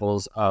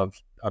examples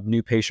of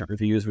new patient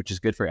reviews, which is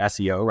good for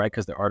SEO, right?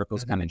 Because the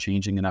article's kind of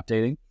changing and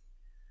updating.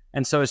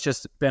 And so it's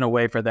just been a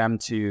way for them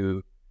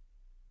to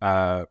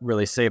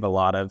really save a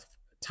lot of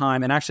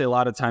time. And actually, a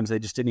lot of times they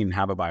just didn't even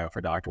have a bio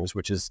for doctors,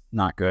 which is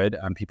not good.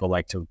 People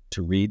like to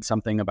read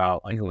something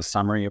about like a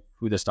summary of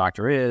who this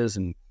doctor is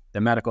and the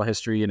medical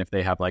history. And if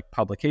they have like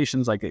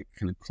publications, like it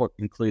can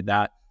include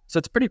that. So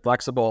it's pretty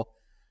flexible.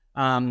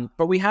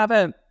 But we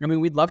haven't,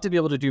 we'd love to be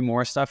able to do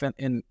more stuff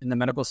in the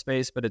medical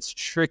space, but it's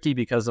tricky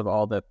because of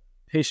all the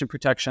patient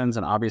protections.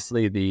 And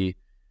obviously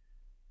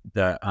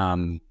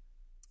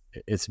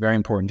it's very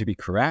important to be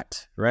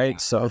correct,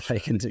 right? So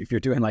like, if you're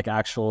doing like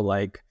actual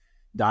like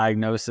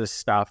diagnosis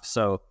stuff.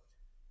 So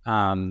it's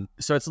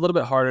a little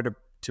bit harder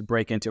to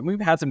break into. And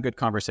we've had some good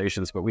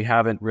conversations, but we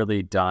haven't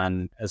really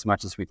done as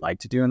much as we'd like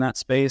to do in that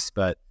space.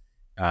 But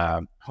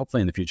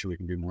hopefully in the future we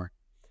can do more.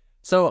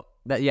 So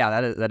that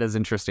is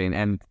interesting,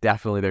 and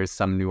definitely there's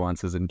some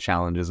nuances and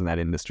challenges in that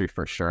industry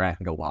for sure. I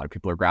think a lot of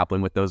people are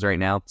grappling with those right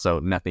now, so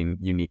nothing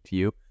unique to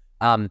you.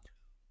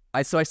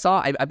 I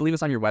saw, I believe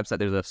it's on your website,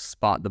 there's a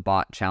Spot the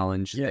Bot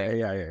challenge.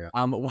 Yeah.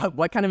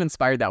 What kind of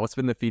inspired that? What's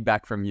been the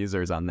feedback from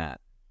users on that?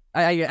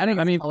 I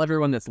tell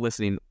everyone that's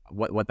listening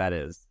what that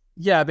is.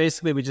 Yeah,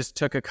 basically we just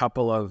took a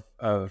couple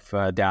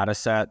of data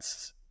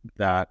sets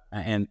that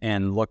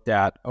and looked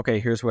at, okay,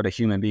 here's what a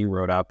human being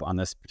wrote up on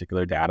this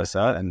particular data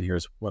set, and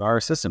here's what our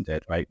system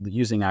did, right?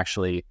 Using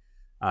actually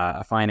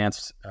a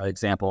finance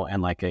example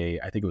and like I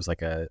think it was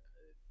like a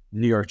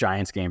New York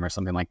Giants game or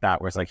something like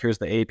that, where it's like, here's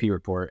the AP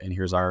report and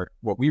here's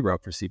what we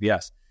wrote for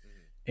CBS.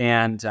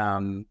 And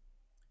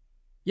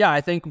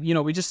I think,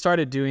 we just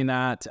started doing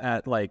that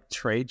at like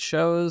trade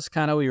shows.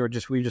 Kind of,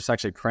 we just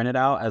actually printed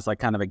out as like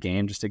kind of a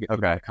game just to get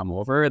people to come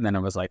over. And then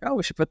it was like, oh,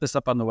 we should put this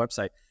up on the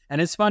website. And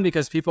it's fun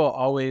because a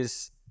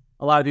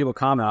lot of people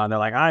comment on, they're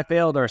like, I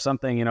failed or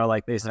something,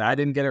 like they said, I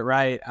didn't get it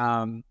right.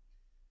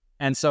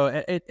 And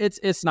so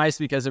it's nice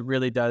because it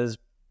really does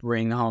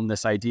bring home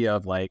this idea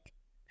of like,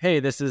 hey,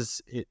 it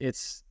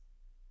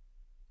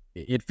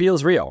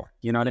feels real.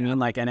 You know what I mean?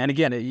 Like, and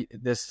again,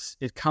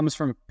 it comes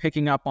from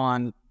picking up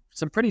on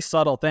some pretty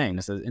subtle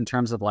things in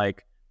terms of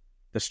like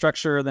the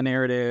structure of the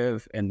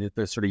narrative and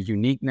the sort of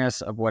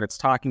uniqueness of what it's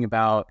talking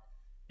about.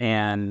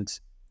 And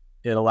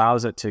it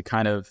allows it to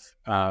kind of,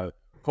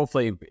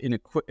 hopefully in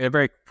a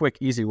very quick,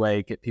 easy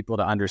way, get people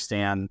to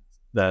understand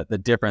the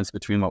difference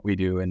between what we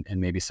do and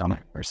maybe some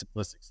more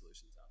simplistic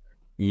solutions out there.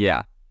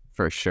 Yeah,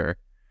 for sure.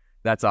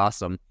 That's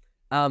awesome.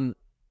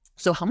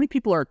 So how many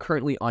people are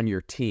currently on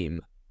your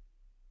team?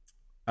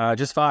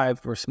 Just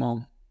 5. We're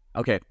small.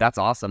 Okay, that's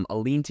awesome. A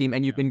lean team,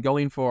 and you've been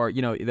going for,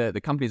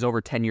 the company's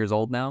over 10 years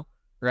old now,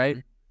 right?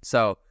 Mm-hmm.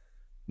 So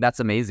that's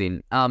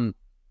amazing. How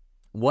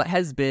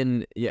has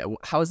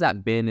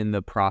that been in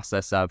the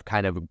process of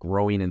kind of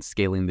growing and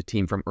scaling the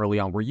team from early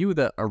on? Were you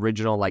the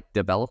original like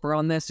developer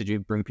on this? Did you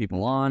bring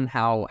people on?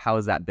 How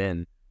has that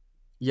been?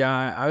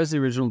 Yeah, I was the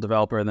original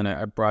developer, and then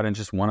I brought in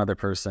just one other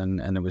person,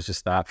 and it was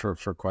just that for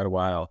quite a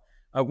while.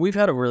 We've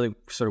had a really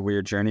sort of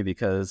weird journey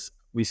because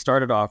we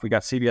started off, we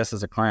got CBS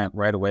as a client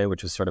right away,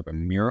 which was sort of a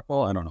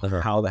miracle. I don't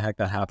know how the heck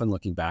that happened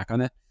looking back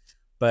on it,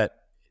 but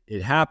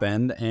it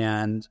happened.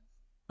 And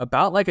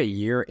about like a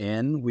year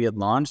in, we had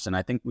launched, and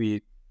I think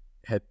we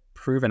had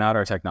proven out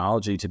our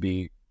technology to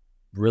be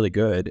really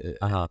good.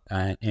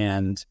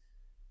 And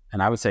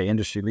I would say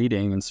industry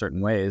leading in certain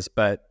ways.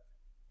 But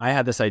I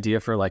had this idea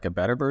for like a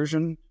better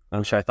version,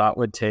 which I thought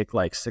would take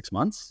like 6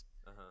 months.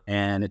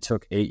 And it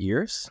took 8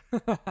 years.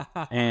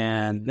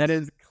 And that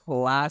is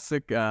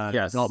classic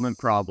development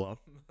problem.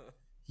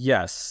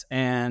 Yes.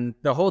 And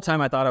the whole time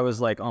I thought I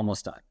was like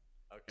almost done.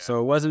 So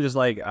it wasn't just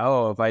like,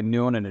 oh, if I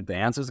knew in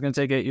advance it was going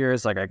to take 8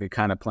 years, like I could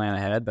kind of plan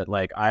ahead. But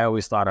like I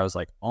always thought I was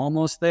like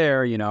almost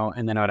there,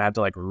 and then I'd have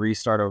to like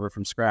restart over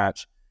from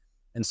scratch.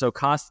 And so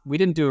we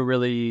didn't do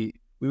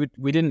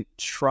we didn't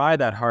try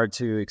that hard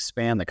to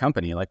expand the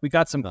company. Like we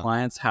got some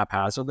clients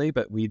haphazardly,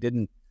 but we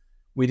didn't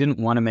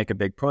want to make a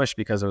big push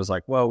because it was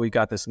like, well, we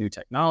got this new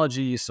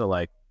technology. So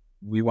like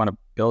we want to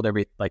build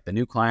the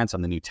new clients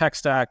on the new tech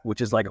stack,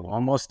 which is like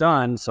almost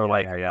done. So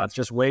let's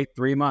just wait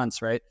 3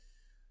 months. Right.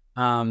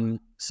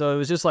 So it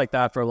was just like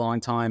that for a long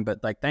time,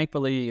 but like,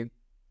 thankfully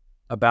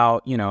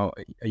about, a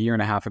year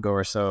and a half ago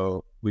or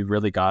so, we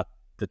really got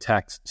the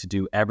tech to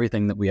do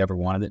everything that we ever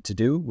wanted it to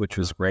do, which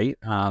was great.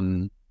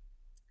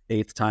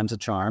 Eighth time's a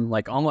charm.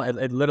 Like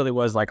it literally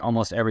was like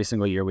almost every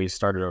single year we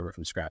started over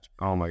from scratch.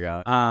 Oh my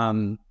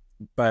God.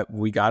 But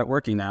we got it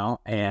working now.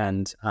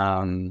 And,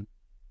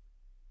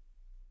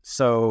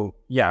 so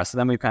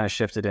then we've kind of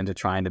shifted into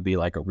trying to be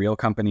like a real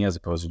company as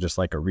opposed to just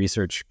like a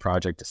research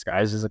project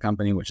disguised as a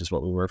company, which is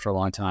what we were for a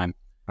long time.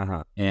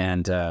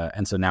 And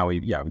so now we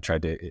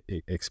tried to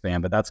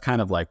expand, but that's kind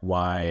of like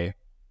why,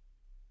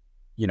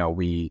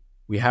 we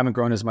haven't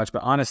grown as much.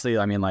 But honestly,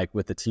 I mean, like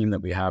with the team that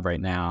we have right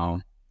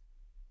now,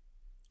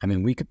 I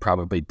mean, we could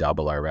probably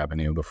double our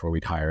revenue before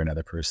we'd hire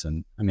another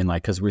person. I mean,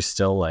 like, because we're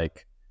still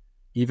like,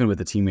 even with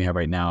the team we have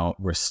right now,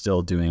 we're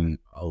still doing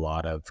a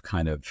lot of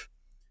kind of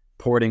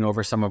porting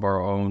over some of our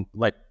old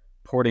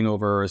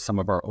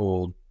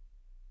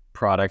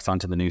products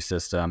onto the new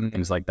system,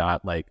 things like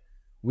that. Like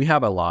we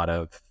have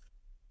a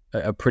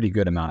pretty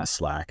good amount of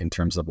slack in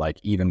terms of like,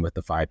 even with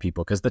the 5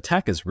 people, because the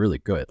tech is really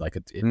good. Like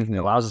it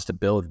allows us to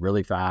build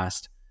really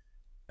fast.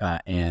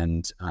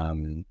 And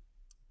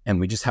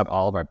we just have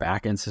all of our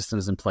back-end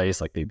systems in place,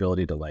 like the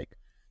ability to like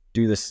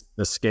do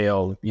the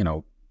scale,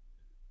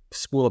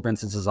 spool up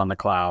instances on the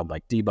cloud,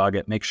 like debug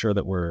it, make sure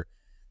that we're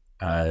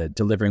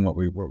delivering what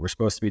we're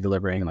supposed to be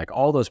delivering. Like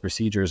all those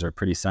procedures are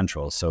pretty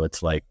central. So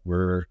it's like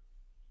we're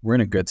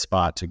in a good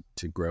spot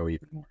to grow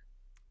even more.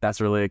 That's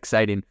really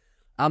exciting.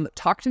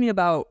 Talk to me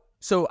about,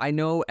 so I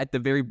know at the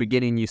very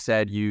beginning you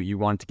said you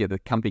wanted to get the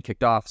company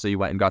kicked off, so you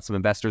went and got some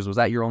investors. Was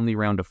that your only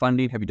round of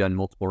funding? Have you done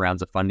multiple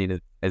rounds of funding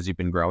as you've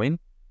been growing?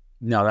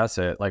 No, that's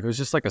it. Like it was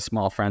just like a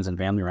small friends and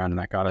family round, and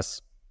that got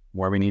us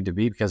where we need to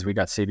be because we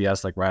got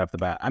CBS like right off the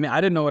bat. I mean,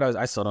 I didn't know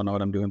I still don't know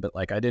what I'm doing, but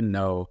like I didn't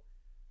know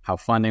how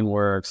funding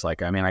works.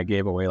 Like, I mean, I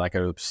gave away like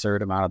an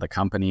absurd amount of the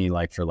company,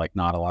 like for like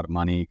not a lot of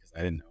money because I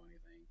didn't know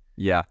anything.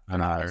 Yeah.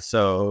 And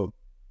so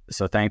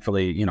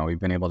thankfully, we've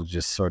been able to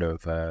just sort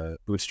of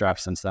bootstrap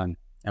since then,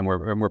 and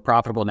we're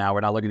profitable now.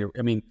 We're not looking to.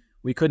 I mean,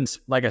 we couldn't,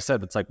 like I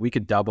said, it's like we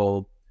could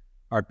double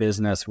our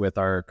business with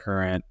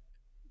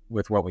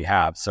what we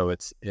have. So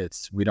it's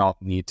we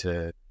don't need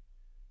to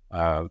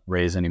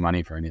raise any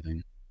money for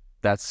anything.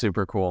 That's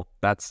super cool.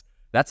 That's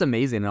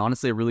amazing, and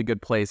honestly a really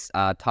good place.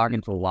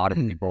 Talking to a lot of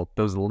people,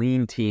 those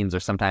lean teams are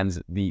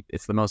sometimes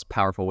it's the most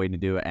powerful way to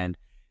do it. And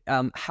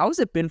how's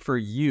it been for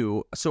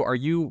you? So are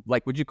you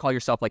like, would you call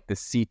yourself like the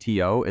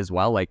CTO as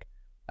well? Like,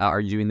 are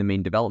you doing the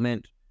main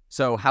development?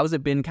 So how's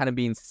it been kind of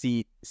being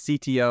CTO,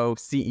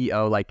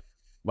 CEO,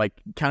 like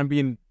kind of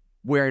being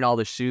wearing all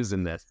the shoes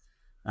in this?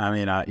 I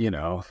mean,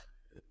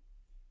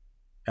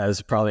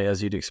 as probably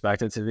as you'd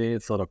expect it to be,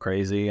 it's a little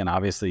crazy, and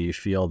obviously you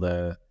feel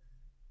the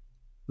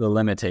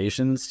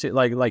limitations to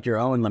like your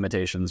own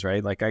limitations,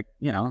 right? Like I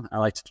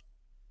like to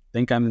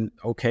think I'm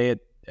okay at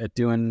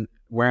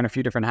wearing a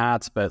few different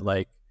hats, but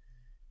like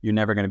you're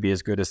never going to be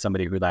as good as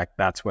somebody who like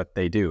that's what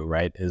they do,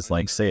 right? Is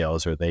like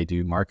sales, or they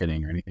do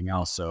marketing or anything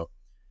else. So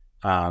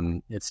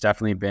it's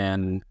definitely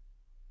been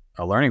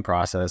a learning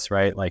process,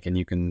 right? Like, and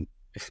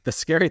the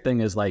scary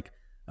thing is like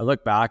I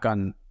look back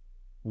on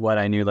what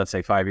I knew, let's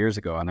say 5 years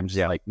ago, and I'm just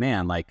like,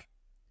 man, like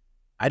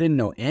I didn't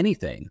know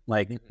anything.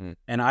 Like,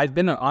 and I've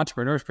been an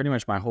entrepreneur pretty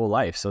much my whole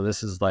life. So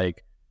this is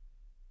like,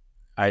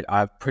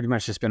 I've pretty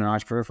much just been an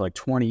entrepreneur for like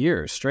 20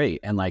 years straight.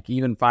 And like,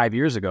 even 5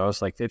 years ago,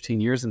 it's like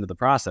 15 years into the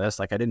process,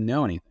 like I didn't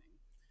know anything.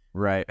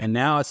 Right. And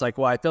now it's like,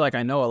 well, I feel like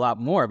I know a lot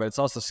more, but it's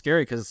also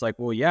scary because it's like,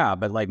 well, yeah,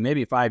 but like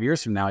maybe 5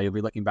 years from now, you'll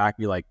be looking back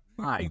and be like,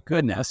 my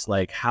goodness,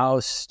 like how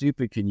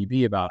stupid can you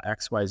be about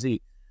X, Y,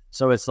 Z?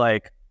 So it's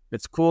like,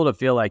 it's cool to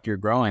feel like you're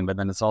growing, but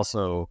then it's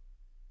also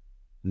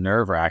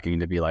nerve-wracking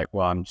to be like,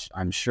 well,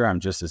 I'm sure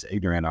I'm just as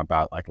ignorant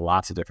about like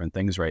lots of different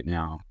things right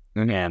now.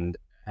 And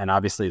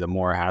obviously the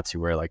more hats you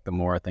wear, like the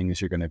more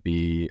things you're going to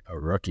be a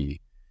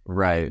rookie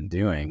right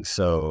doing.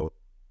 So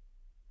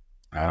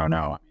I don't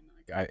know.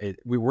 I mean,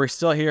 we're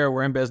still here,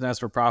 we're in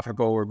business, we're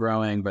profitable, we're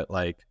growing, but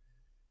like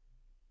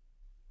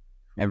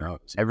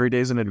every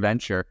day's an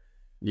adventure.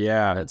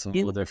 Yeah, it's a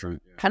little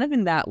different. Kind of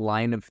in that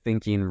line of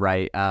thinking,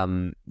 right?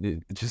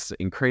 Just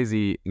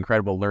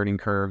incredible learning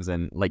curves,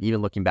 and like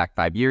even looking back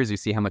 5 years, you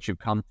see how much you've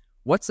come.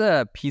 What's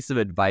a piece of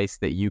advice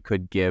that you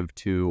could give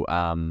to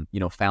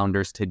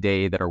founders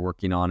today that are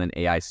working on an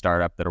AI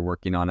startup, that are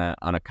working on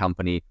a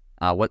company?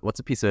 What's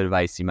a piece of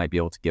advice you might be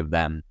able to give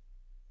them?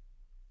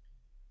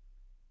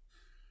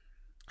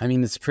 I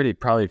mean, it's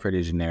probably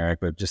pretty generic,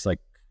 but just like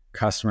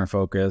customer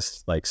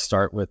focused, like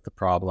start with the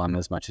problem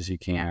as much as you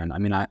can. I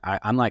mean,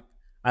 I'm like,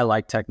 I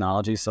like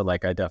technology, so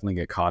like I definitely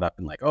get caught up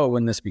in like, oh,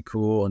 wouldn't this be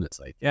cool? And it's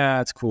like,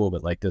 yeah, it's cool,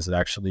 but like, is it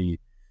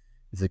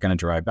going to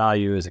derive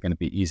value? Is it going to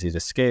be easy to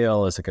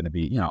scale? Is it going to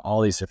be,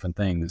 all these different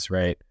things,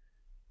 right?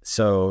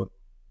 So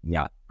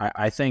yeah,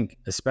 I think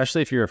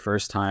especially if you're a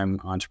first time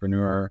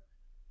entrepreneur,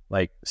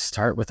 like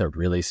start with a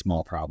really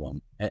small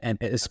problem, and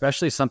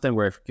especially something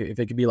where if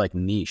it could be like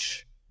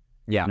niche,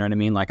 Yeah. you know what I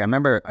mean? Like I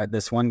remember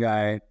this one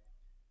guy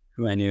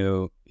who I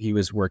knew, he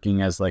was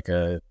working as like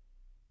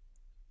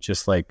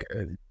just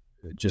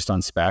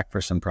on spec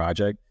for some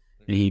project,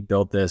 and he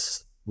built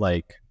this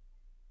like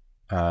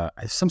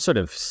some sort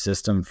of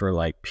system for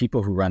like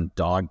people who run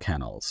dog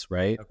kennels,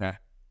 right? Okay.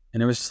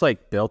 And it was just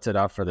like built it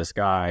up for this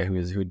guy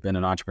who'd been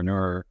an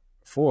entrepreneur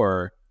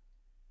before,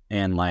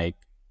 and like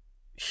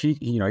he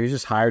was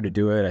just hired to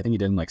do it. I think he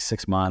did in like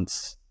 6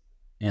 months,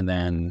 and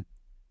then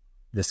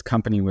this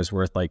company was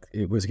worth like,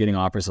 it was getting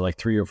offers of like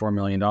 $3 or $4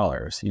 million,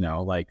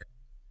 like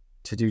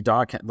to do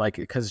like,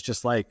 because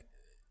just like,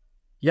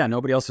 yeah,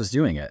 nobody else was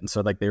doing it, and so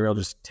like they were able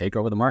to just take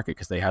over the market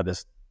because they had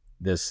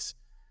this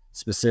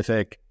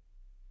specific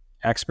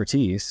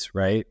expertise,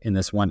 right? In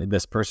this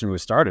person who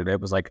started it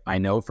was like, I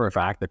know for a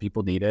fact that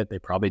people need it. They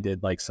probably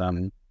did like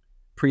some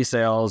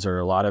pre-sales or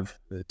a lot of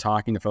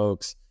talking to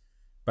folks,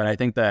 but I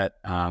think that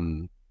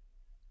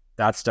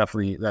that's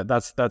definitely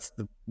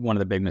one of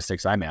the big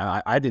mistakes I made.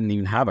 I didn't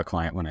even have a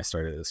client when I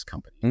started this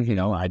company.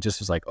 I just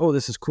was like, oh,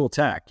 this is cool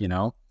tech,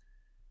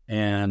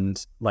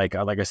 and like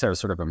I said, it was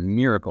sort of a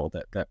miracle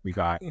that we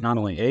got not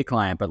only a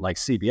client, but like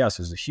CBS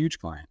was a huge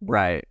client,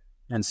 Right.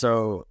 and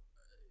so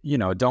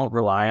don't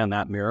rely on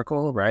that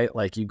miracle, right?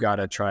 Like you got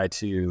to try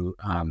to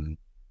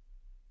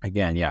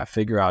again,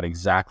 figure out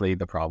exactly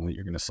the problem that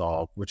you're going to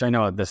solve, which I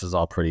know this is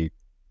all pretty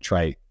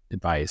trite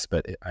advice,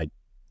 but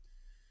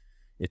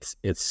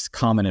it's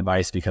common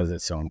advice because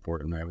it's so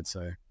important, I would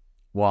say.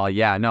 Well,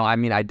 yeah, no, I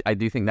mean, I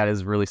do think that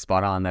is really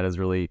spot on. That is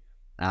really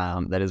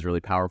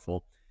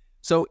powerful.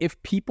 So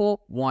if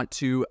people want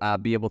to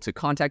be able to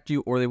contact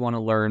you, or they want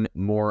to learn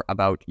more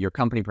about your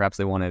company, perhaps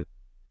they want to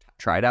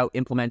try it out,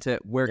 implement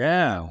it, where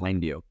can they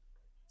find you?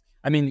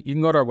 I mean, you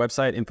can go to our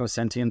website,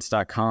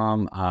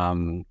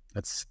 infosentience.com.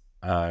 That's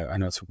I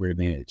know it's a weird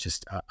name. It's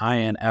just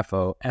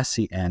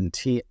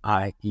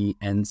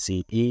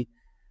INFOSENTIENCE.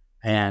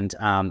 And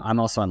I'm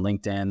also on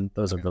LinkedIn.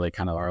 Those are really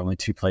kind of our only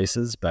two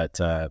places. But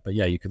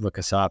yeah, you could look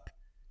us up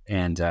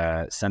and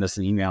send us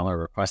an email or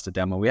request a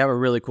demo. We have a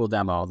really cool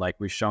demo. Like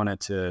we've shown it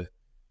to,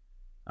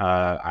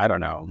 I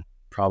don't know,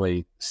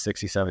 probably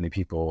 60, 70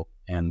 people.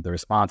 And the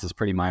response is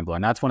pretty mind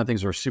blowing. That's one of the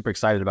things we're super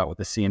excited about with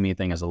the CME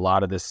thing, is a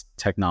lot of this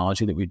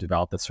technology that we've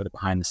developed that's sort of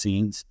behind the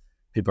scenes.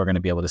 People are going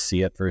to be able to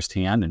see it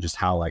firsthand and just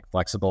how like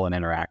flexible and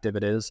interactive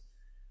it is.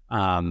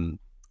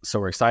 So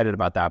we're excited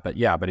about that. But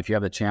yeah, but if you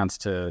have the chance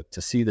to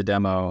see the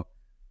demo,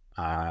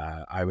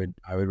 I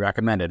would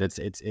recommend it.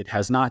 It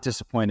has not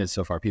disappointed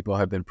so far. People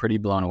have been pretty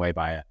blown away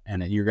by it,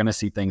 and you're going to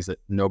see things that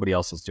nobody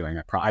else is doing.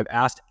 I've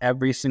asked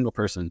every single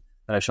person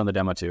that I've shown the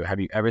demo to, have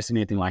you ever seen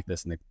anything like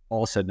this? And they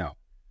all said no.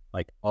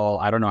 Like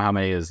I don't know how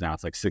many it is now.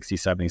 It's like 60,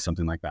 70,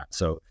 something like that.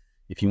 So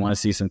if you want to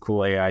see some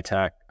cool AI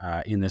tech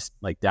in this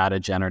like data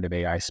generative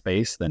AI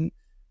space, then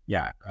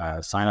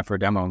sign up for a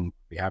demo and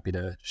be happy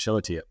to show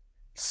it to you.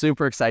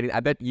 Super excited.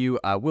 I bet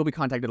you will be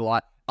contacted a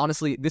lot.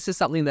 Honestly, this is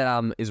something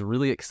that is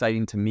really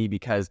exciting to me,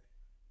 because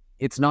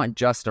it's not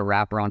just a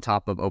wrapper on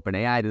top of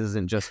OpenAI. This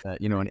isn't just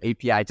an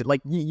API to, like,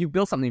 you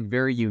built something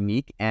very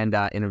unique and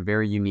in a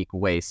very unique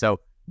way. So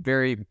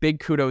very big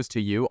kudos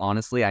to you.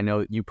 Honestly, I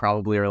know you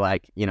probably are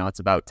like, it's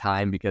about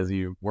time, because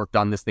you worked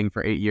on this thing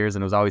for 8 years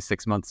and it was always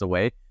 6 months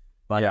away.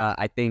 But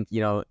I think,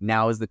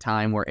 now is the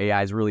time where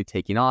AI is really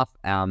taking off.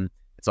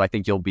 So I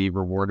think you'll be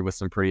rewarded with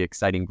some pretty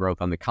exciting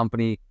growth on the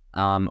company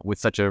with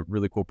such a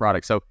really cool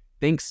product. So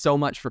thanks so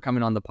much for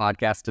coming on the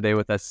podcast today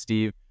with us,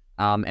 Steve.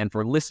 And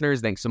for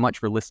listeners, thanks so much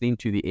for listening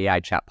to the AI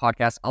Chat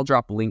podcast. I'll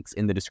drop links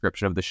in the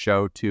description of the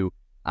show to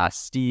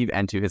Steve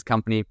and to his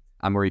company,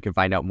 where you can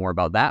find out more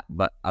about that.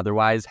 But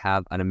otherwise,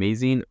 have an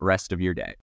amazing rest of your day.